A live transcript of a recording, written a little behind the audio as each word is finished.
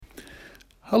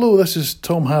Hello, this is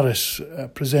Tom Harris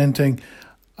presenting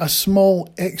a small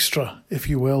extra, if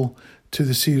you will, to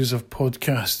the series of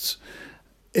podcasts.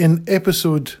 In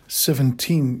episode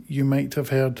 17, you might have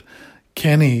heard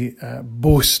Kenny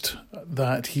boast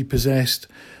that he possessed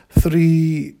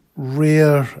 3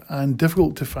 rare and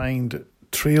difficult to find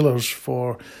trailers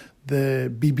for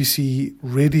the BBC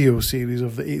radio series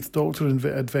of the Eighth Doctor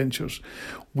Adventures.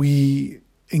 We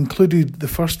included the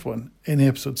first one in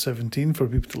episode 17 for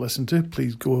people to listen to.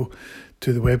 Please go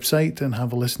to the website and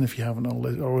have a listen if you haven't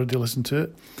already listened to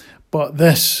it. But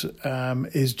this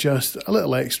is just a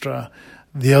little extra.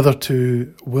 The other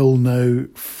 2 will now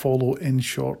follow in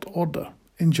short order.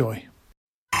 Enjoy.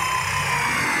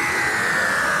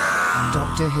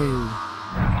 Doctor Who.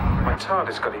 My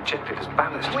TARDIS got ejected as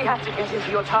ballast. We have to get into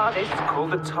your TARDIS. It's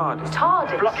called the TARDIS.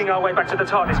 TARDIS? Blocking our way back to the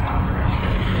TARDIS.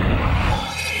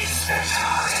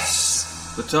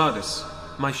 The TARDIS.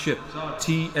 My ship.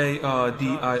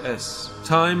 TARDIS.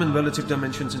 Time and relative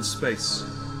dimensions in space.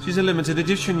 She's a limited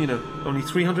edition, you know. Only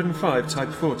 305 Type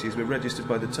 40s were registered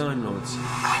by the Time Lords.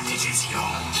 And it is your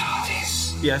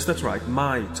TARDIS. Yes, that's right.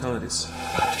 My TARDIS.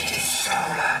 But it is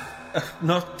stolen.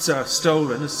 Not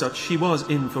stolen as such. She was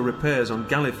in for repairs on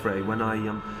Gallifrey when I,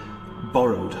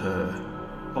 borrowed her.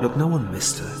 Look, no one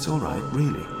missed her. It's all right,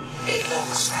 really. It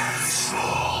looks very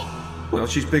small. Well,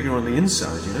 she's bigger on the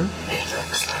inside, you know. It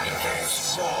looks like a very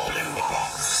small blue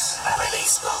box. A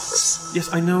police box. Yes,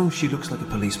 I know she looks like a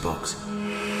police box.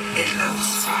 It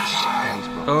looks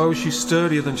fragile. Oh, she's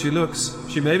sturdier than she looks.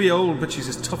 She may be old, but she's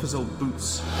as tough as old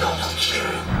boots. Not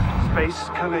true. Space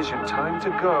collision. Time to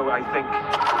go, I think.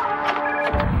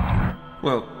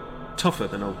 Well, tougher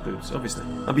than old boots, obviously.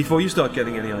 And before you start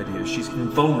getting any ideas, she's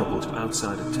invulnerable to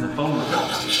outside attack.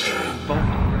 Not true.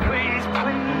 Please,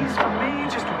 for me,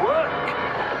 just work.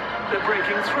 They're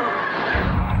breaking through.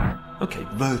 Okay,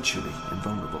 virtually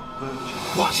invulnerable.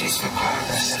 What is the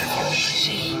purpose of your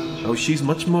machine? Oh, she's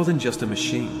much more than just a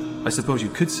machine. I suppose you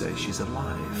could say she's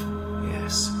alive.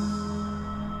 Yes.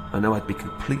 I know I'd be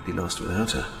completely lost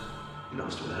without her.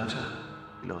 Lost without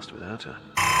her.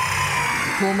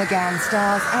 Paul McGann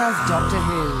stars as Doctor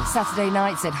Who, Saturday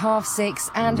nights at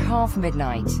 6:30 and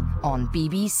midnight on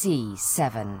BBC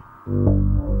 7.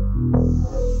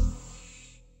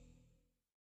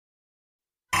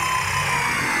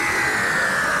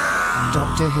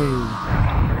 Doctor Who.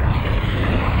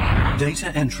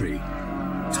 Data entry.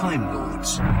 Time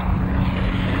Lords.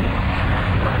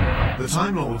 The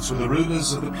Time Lords were the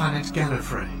rulers of the planet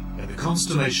Gallifrey in the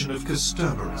constellation of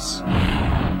Kersterborous.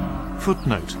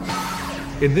 Footnote.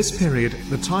 In this period,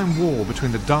 the Time War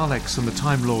between the Daleks and the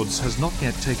Time Lords has not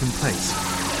yet taken place.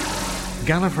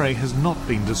 Gallifrey has not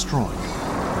been destroyed.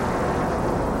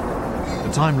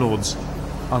 The Time Lords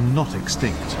are not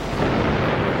extinct.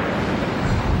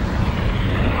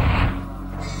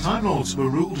 Time Lords were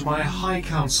ruled by a High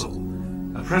Council,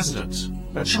 a President,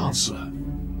 a Chancellor,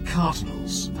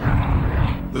 Cardinals.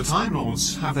 The Time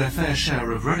Lords have their fair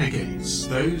share of renegades,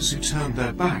 those who turned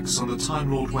their backs on the Time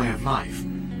Lord way of life.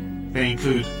 They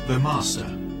include the Master,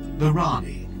 the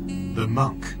Rani, the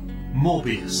Monk,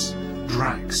 Morbius,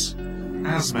 Drax,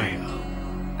 Asmael,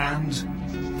 and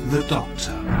the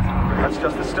Doctor. That's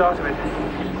just the start of it.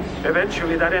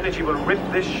 Eventually, that energy will rip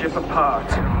this ship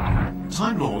apart.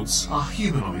 Time Lords are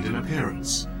humanoid in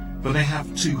appearance, but they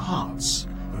have 2 hearts,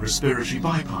 a respiratory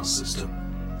bypass system,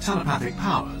 telepathic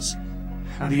powers,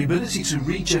 and the ability to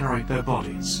regenerate their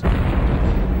bodies.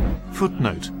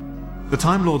 Footnote. The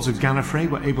Time Lords of Gallifrey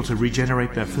were able to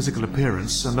regenerate their physical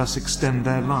appearance and thus extend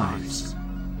their lives.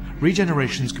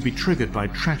 Regenerations could be triggered by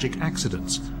tragic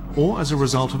accidents or as a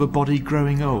result of a body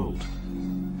growing old.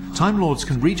 Time Lords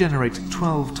can regenerate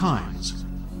 12 times,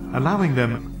 allowing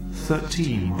them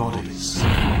 13 bodies.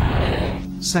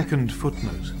 Second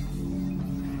footnote.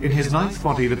 In his 9th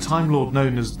body, the Time Lord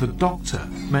known as the Doctor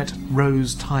met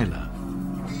Rose Tyler.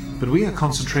 But we are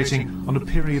concentrating on a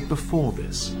period before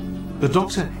this. The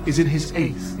Doctor is in his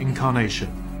 8th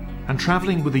incarnation and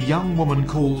travelling with a young woman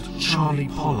called Charlie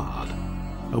Pollard,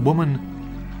 a woman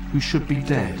who should be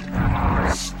dead.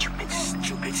 Stupid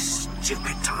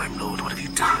Time Lord, what have you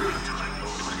done?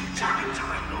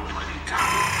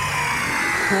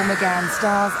 Paul McGann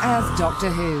stars as Doctor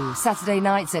Who, Saturday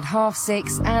nights at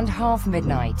 6:30 and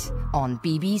midnight on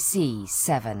BBC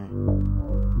 7.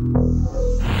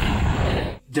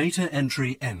 Data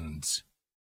entry ends.